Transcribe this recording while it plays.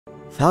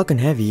Falcon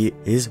Heavy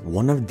is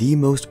one of the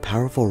most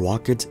powerful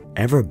rockets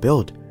ever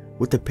built,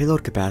 with a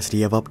payload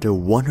capacity of up to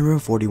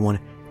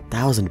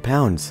 141,000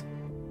 pounds.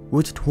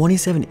 With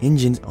 27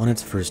 engines on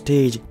its first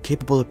stage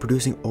capable of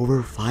producing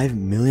over 5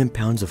 million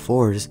pounds of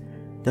force,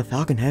 the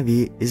Falcon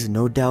Heavy is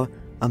no doubt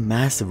a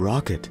massive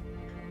rocket.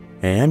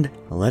 And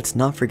let's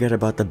not forget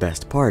about the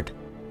best part,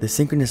 the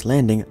synchronous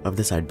landing of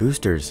the side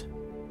boosters.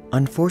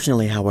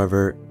 Unfortunately,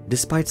 however,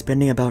 despite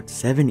spending about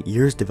 7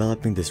 years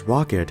developing this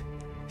rocket,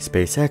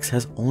 SpaceX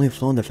has only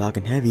flown the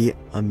Falcon Heavy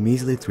a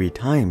measly 3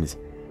 times,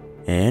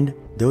 and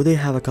though they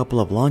have a couple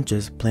of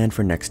launches planned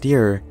for next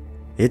year,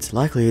 it's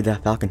likely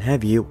that Falcon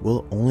Heavy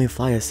will only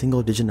fly a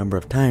single-digit number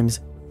of times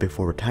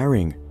before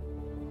retiring.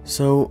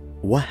 So,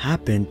 what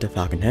happened to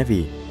Falcon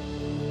Heavy?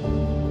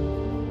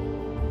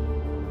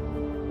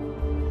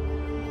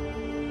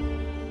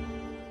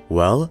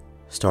 Well,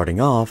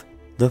 starting off,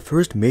 the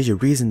first major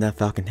reason that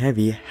Falcon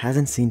Heavy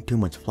hasn't seen too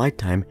much flight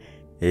time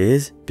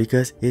is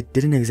because it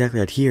didn't exactly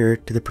adhere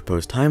to the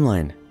proposed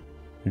timeline.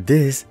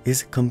 This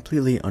is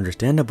completely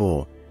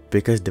understandable,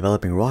 because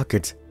developing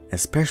rockets,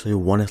 especially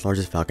one as large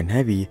as Falcon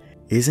Heavy,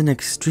 is an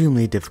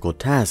extremely difficult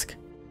task.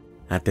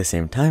 At the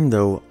same time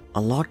though,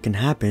 a lot can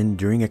happen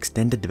during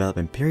extended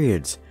development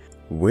periods,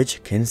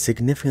 which can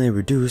significantly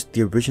reduce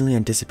the originally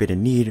anticipated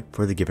need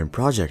for the given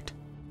project.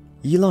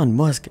 Elon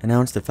Musk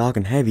announced the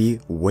Falcon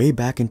Heavy way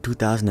back in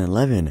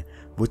 2011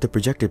 with a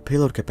projected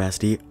payload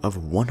capacity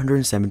of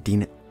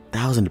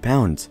 117,000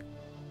 pounds.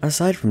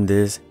 Aside from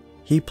this,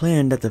 he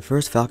planned that the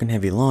first Falcon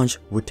Heavy launch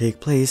would take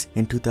place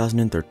in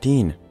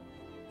 2013.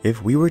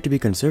 If we were to be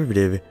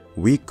conservative,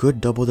 we could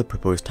double the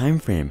proposed time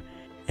frame,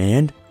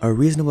 and a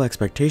reasonable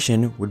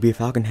expectation would be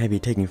Falcon Heavy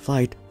taking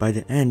flight by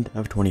the end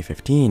of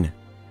 2015.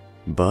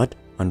 But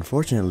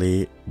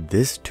unfortunately,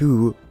 this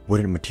too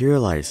wouldn't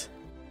materialize.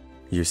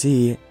 You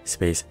see,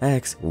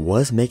 SpaceX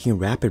was making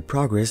rapid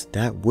progress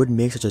that would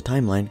make such a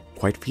timeline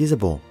quite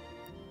feasible.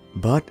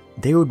 But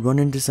they would run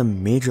into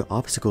some major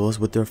obstacles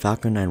with their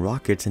Falcon 9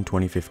 rockets in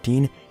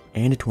 2015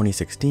 and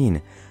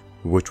 2016,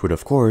 which would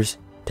of course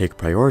take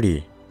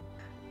priority.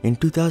 In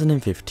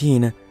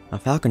 2015, a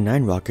Falcon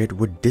 9 rocket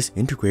would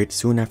disintegrate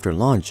soon after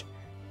launch,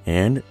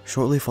 and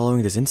shortly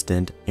following this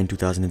incident in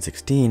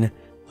 2016,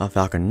 a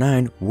Falcon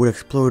 9 would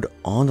explode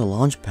on the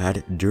launch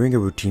pad during a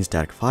routine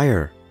static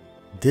fire.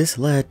 This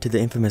led to the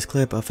infamous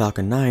clip of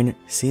Falcon 9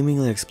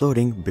 seemingly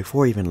exploding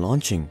before even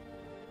launching.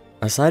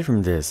 Aside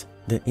from this,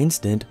 the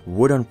incident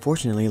would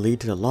unfortunately lead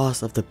to the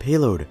loss of the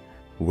payload,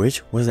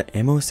 which was the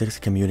MO6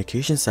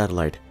 communication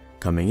satellite,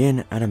 coming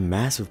in at a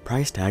massive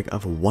price tag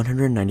of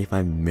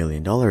 $195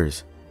 million.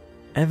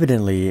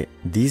 Evidently,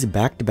 these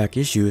back-to-back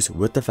issues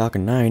with the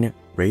Falcon 9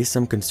 raised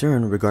some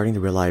concern regarding the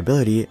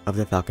reliability of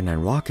the Falcon 9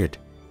 rocket,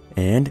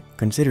 and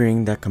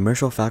considering that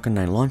commercial Falcon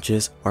 9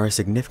 launches are a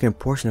significant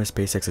portion of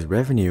SpaceX's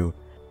revenue,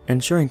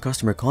 ensuring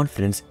customer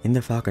confidence in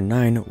the Falcon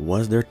 9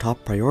 was their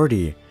top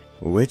priority,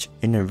 which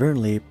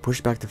inadvertently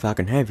pushed back the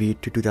Falcon Heavy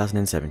to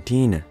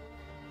 2017.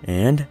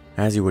 And,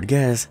 as you would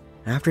guess,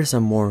 after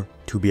some more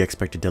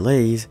to-be-expected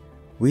delays,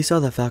 we saw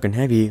the Falcon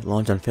Heavy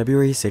launch on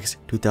February 6,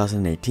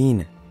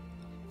 2018.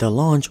 The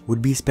launch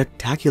would be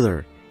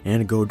spectacular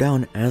and go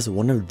down as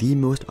one of the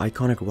most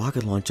iconic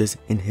rocket launches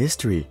in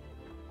history.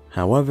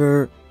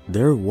 However,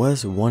 there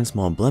was one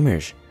small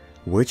blemish,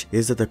 which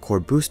is that the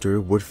core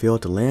booster would fail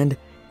to land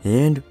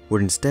and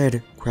would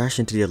instead crash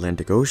into the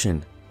Atlantic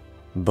Ocean.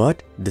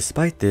 But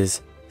despite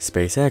this,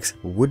 SpaceX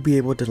would be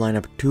able to line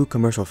up 2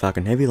 commercial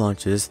Falcon Heavy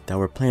launches that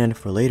were planned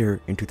for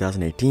later in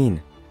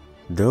 2018,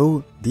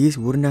 though these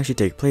wouldn't actually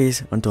take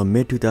place until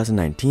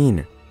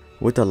mid-2019,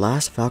 with the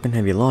last Falcon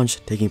Heavy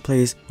launch taking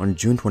place on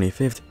June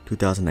 25,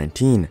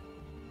 2019.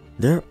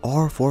 There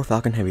are 4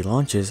 Falcon Heavy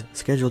launches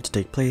scheduled to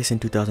take place in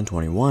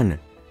 2021,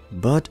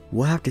 but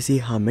we'll have to see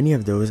how many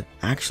of those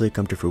actually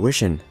come to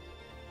fruition.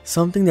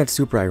 Something that's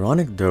super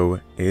ironic though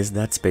is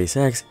that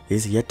SpaceX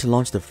is yet to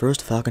launch the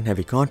first Falcon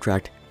Heavy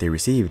contract they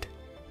received.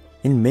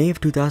 In May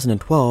of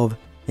 2012,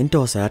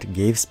 Intelsat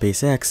gave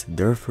SpaceX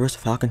their first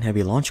Falcon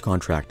Heavy launch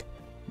contract,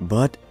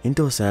 but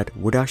Intelsat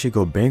would actually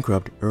go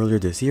bankrupt earlier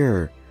this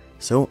year,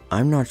 so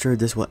I'm not sure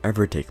this will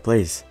ever take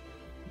place.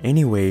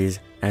 Anyways,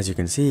 as you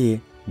can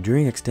see,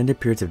 during extended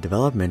periods of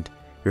development,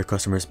 your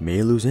customers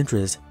may lose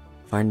interest,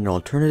 find an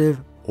alternative,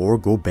 or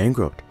go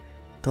bankrupt,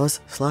 thus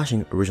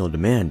slashing original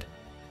demand.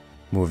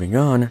 Moving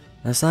on,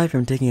 aside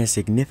from taking a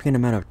significant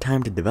amount of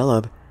time to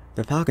develop,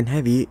 the Falcon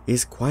Heavy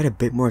is quite a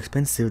bit more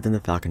expensive than the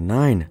Falcon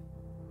 9.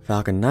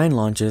 Falcon 9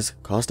 launches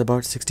cost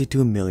about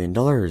 $62 million,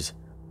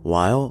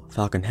 while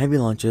Falcon Heavy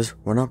launches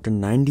run up to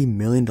 $90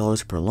 million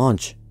per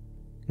launch.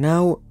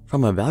 Now,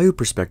 from a value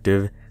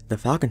perspective, the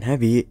Falcon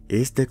Heavy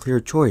is the clear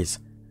choice,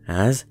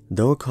 as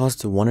though it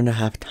costs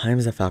 1.5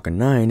 times the Falcon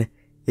 9,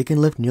 it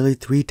can lift nearly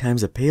 3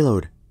 times the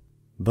payload.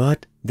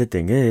 But the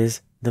thing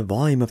is, the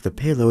volume of the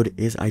payload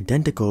is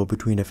identical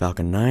between the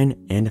Falcon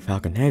 9 and the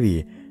Falcon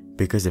Heavy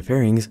because the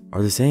fairings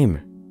are the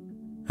same.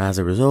 As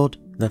a result,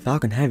 the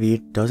Falcon Heavy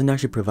doesn't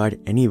actually provide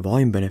any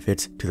volume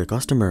benefits to the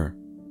customer.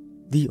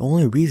 The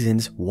only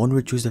reasons one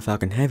would choose the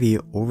Falcon Heavy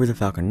over the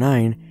Falcon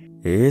 9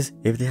 is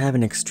if they have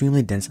an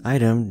extremely dense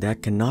item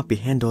that cannot be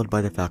handled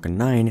by the Falcon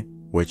 9,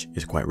 which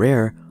is quite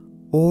rare,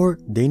 or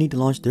they need to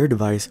launch their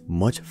device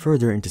much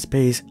further into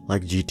space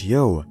like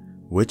GTO,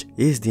 which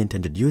is the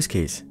intended use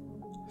case.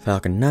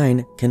 Falcon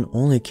 9 can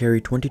only carry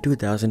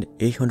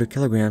 22,800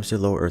 kilograms to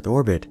low Earth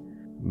orbit,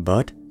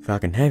 but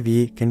Falcon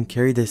Heavy can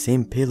carry the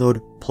same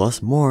payload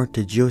plus more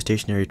to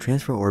geostationary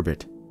transfer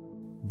orbit.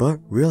 But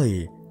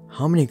really,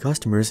 how many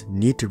customers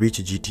need to reach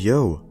a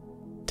GTO?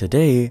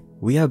 Today,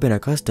 we have been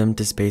accustomed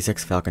to SpaceX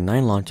Falcon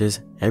 9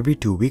 launches every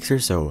 2 weeks or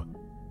so.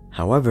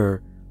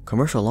 However,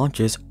 commercial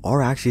launches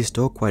are actually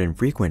still quite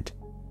infrequent.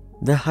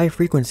 The high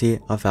frequency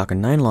of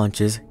Falcon 9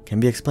 launches can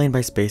be explained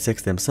by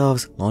SpaceX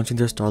themselves launching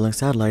their Starlink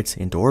satellites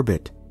into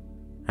orbit.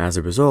 As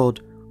a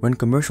result, when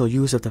commercial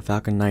use of the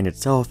Falcon 9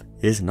 itself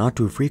is not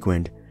too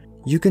frequent,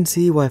 you can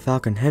see why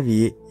Falcon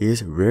Heavy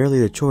is rarely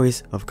the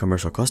choice of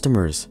commercial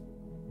customers.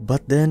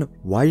 But then,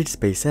 why did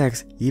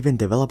SpaceX even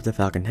develop the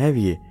Falcon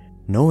Heavy,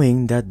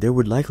 knowing that there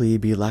would likely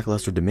be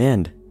lackluster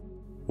demand?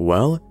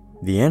 Well,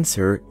 the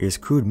answer is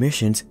crewed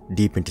missions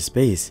deep into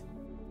space.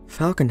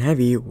 Falcon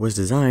Heavy was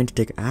designed to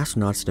take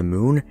astronauts to the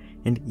moon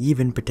and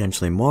even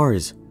potentially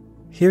Mars.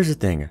 Here's the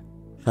thing,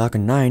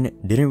 Falcon 9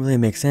 didn't really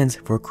make sense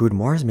for crewed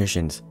Mars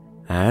missions,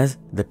 as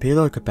the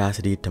payload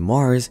capacity to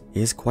Mars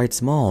is quite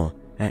small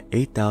at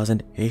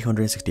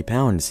 8,860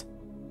 pounds.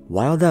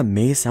 While that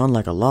may sound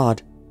like a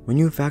lot, when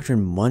you factor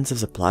in months of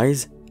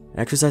supplies,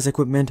 exercise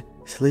equipment,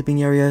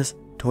 sleeping areas,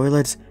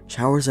 toilets,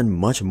 showers, and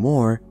much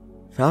more,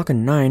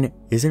 Falcon 9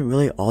 isn't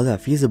really all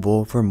that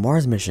feasible for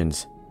Mars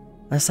missions.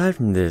 Aside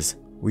from this,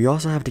 we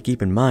also have to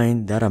keep in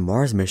mind that a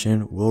Mars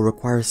mission will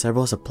require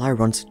several supply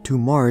runs to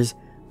Mars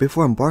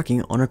before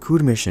embarking on a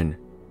crewed mission.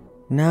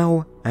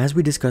 Now, as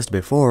we discussed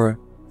before,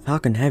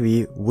 Falcon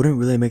Heavy wouldn't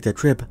really make the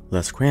trip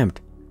less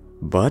cramped,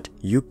 but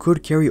you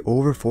could carry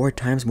over 4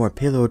 times more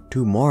payload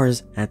to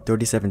Mars at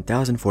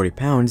 37,040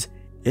 pounds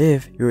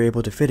if you're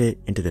able to fit it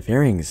into the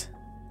fairings.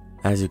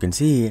 As you can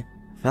see,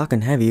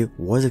 Falcon Heavy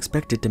was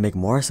expected to make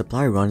Mars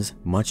supply runs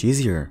much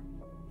easier.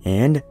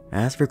 And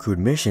as for crewed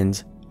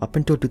missions, up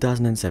until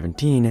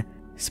 2017,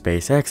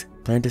 SpaceX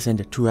planned to send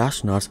 2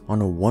 astronauts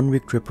on a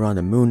 1-week trip around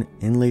the moon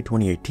in late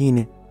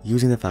 2018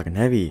 using the Falcon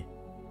Heavy.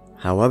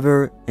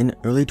 However, in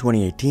early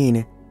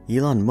 2018,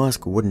 Elon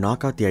Musk would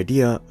knock out the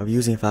idea of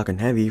using Falcon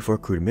Heavy for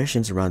crewed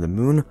missions around the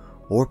moon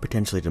or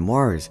potentially to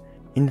Mars,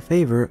 in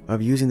favor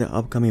of using the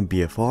upcoming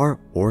BFR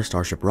or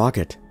Starship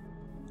rocket.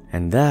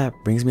 And that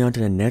brings me on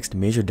to the next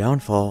major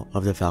downfall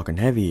of the Falcon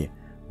Heavy,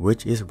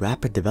 which is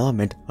rapid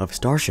development of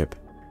Starship.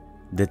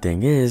 The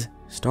thing is,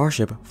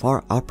 Starship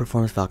far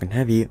outperforms Falcon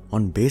Heavy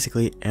on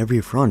basically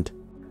every front.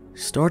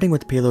 Starting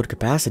with payload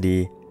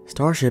capacity,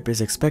 Starship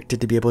is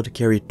expected to be able to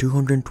carry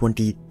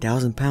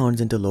 220,000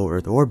 pounds into low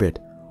Earth orbit,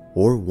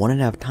 or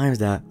 1.5 times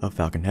that of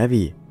Falcon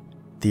Heavy.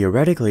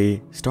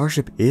 Theoretically,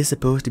 Starship is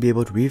supposed to be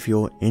able to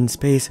refuel in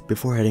space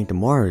before heading to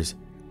Mars,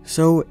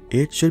 so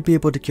it should be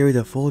able to carry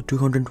the full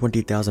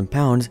 220,000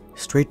 pounds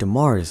straight to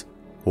Mars,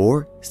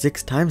 or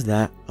 6 times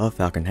that of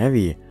Falcon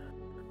Heavy.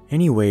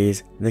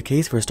 Anyways, the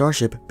case for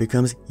Starship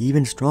becomes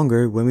even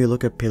stronger when we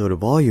look at payload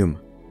volume.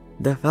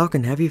 The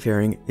Falcon Heavy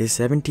fairing is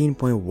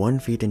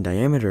 17.1 feet in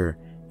diameter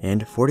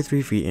and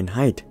 43 feet in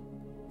height.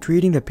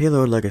 Treating the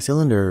payload like a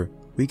cylinder,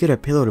 we get a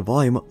payload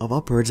volume of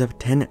upwards of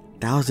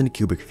 10,000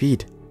 cubic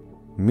feet.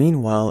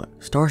 Meanwhile,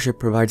 Starship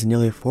provides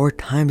nearly 4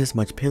 times as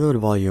much payload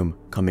volume,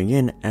 coming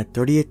in at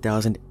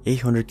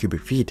 38,800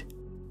 cubic feet.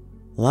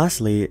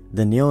 Lastly,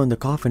 the nail in the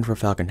coffin for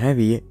Falcon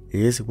Heavy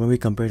is when we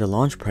compare the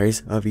launch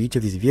price of each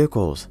of these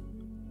vehicles.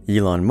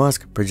 Elon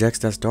Musk projects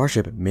that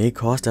Starship may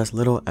cost as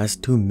little as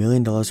 $2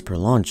 million per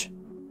launch.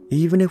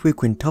 Even if we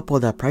quintuple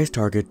that price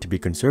target to be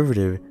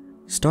conservative,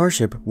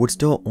 Starship would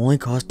still only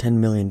cost $10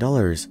 million,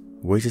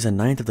 which is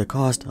 1/9 of the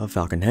cost of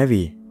Falcon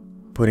Heavy.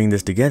 Putting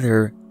this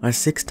together, a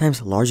 6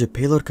 times larger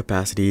payload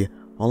capacity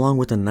along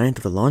with 1/9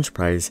 of the launch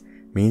price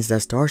means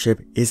that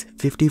Starship is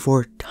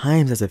 54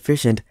 times as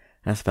efficient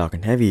as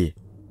Falcon Heavy.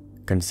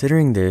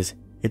 Considering this,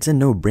 it's a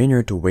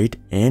no-brainer to wait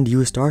and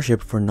use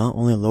Starship for not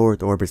only low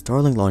Earth orbit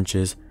Starlink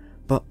launches,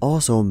 but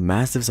also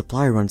massive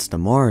supply runs to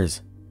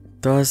Mars,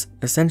 thus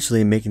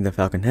essentially making the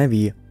Falcon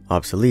Heavy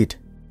obsolete.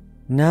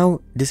 Now,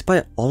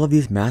 despite all of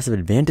these massive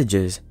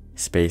advantages,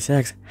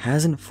 SpaceX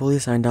hasn't fully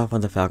signed off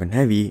on the Falcon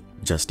Heavy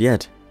just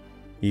yet.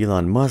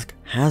 Elon Musk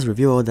has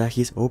revealed that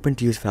he's open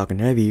to use Falcon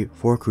Heavy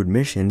for crewed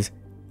missions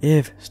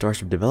if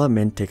Starship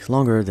development takes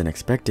longer than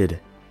expected.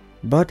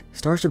 But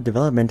Starship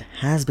development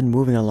has been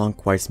moving along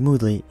quite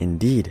smoothly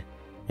indeed,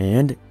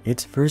 and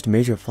its first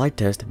major flight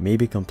test may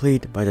be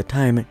complete by the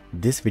time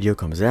this video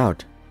comes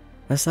out.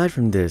 Aside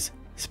from this,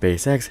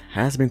 SpaceX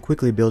has been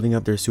quickly building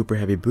up their Super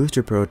Heavy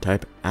booster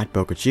prototype at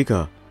Boca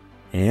Chica,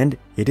 and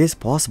it is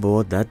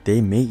possible that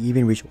they may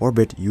even reach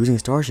orbit using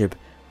Starship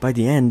by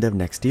the end of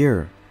next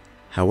year.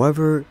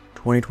 However,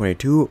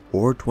 2022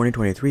 or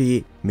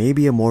 2023 may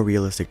be a more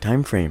realistic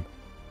time frame.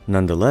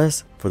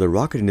 Nonetheless, for the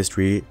rocket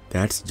industry,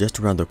 that's just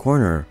around the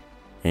corner.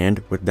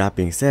 And with that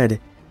being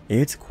said,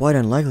 it's quite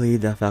unlikely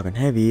that Falcon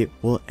Heavy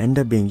will end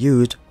up being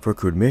used for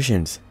crewed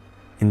missions.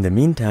 In the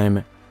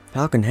meantime,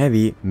 Falcon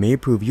Heavy may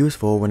prove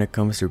useful when it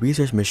comes to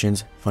research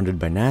missions funded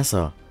by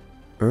NASA.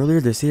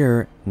 Earlier this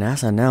year,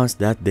 NASA announced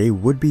that they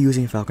would be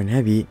using Falcon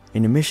Heavy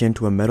in a mission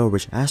to a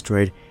metal-rich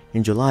asteroid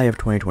in July of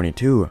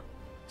 2022.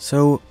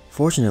 So,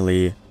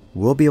 fortunately,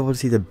 we'll be able to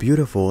see the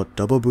beautiful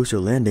double booster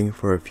landing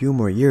for a few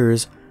more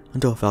years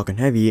until Falcon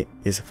Heavy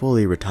is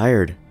fully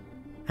retired.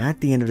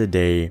 At the end of the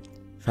day,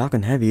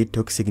 Falcon Heavy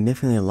took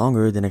significantly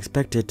longer than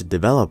expected to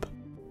develop.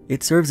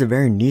 It serves a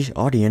very niche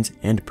audience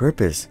and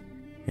purpose,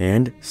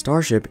 and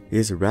Starship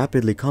is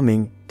rapidly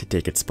coming to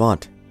take its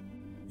spot.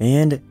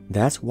 And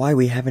that's why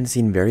we haven't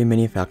seen very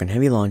many Falcon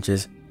Heavy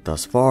launches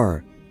thus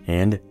far,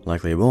 and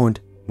likely won't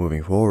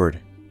moving forward.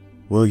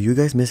 Will you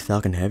guys miss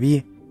Falcon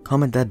Heavy?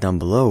 Comment that down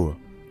below.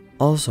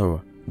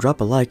 Also, drop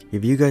a like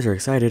if you guys are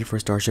excited for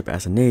Starship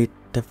SN8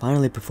 to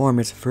finally perform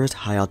its first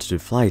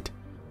high-altitude flight.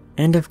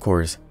 And of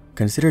course,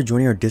 consider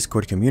joining our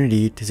Discord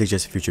community to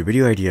suggest future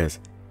video ideas,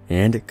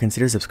 and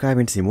consider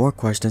subscribing to see more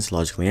questions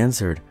logically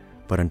answered.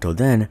 But until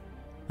then,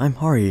 I'm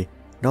Hari,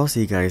 and I'll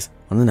see you guys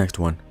on the next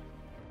one.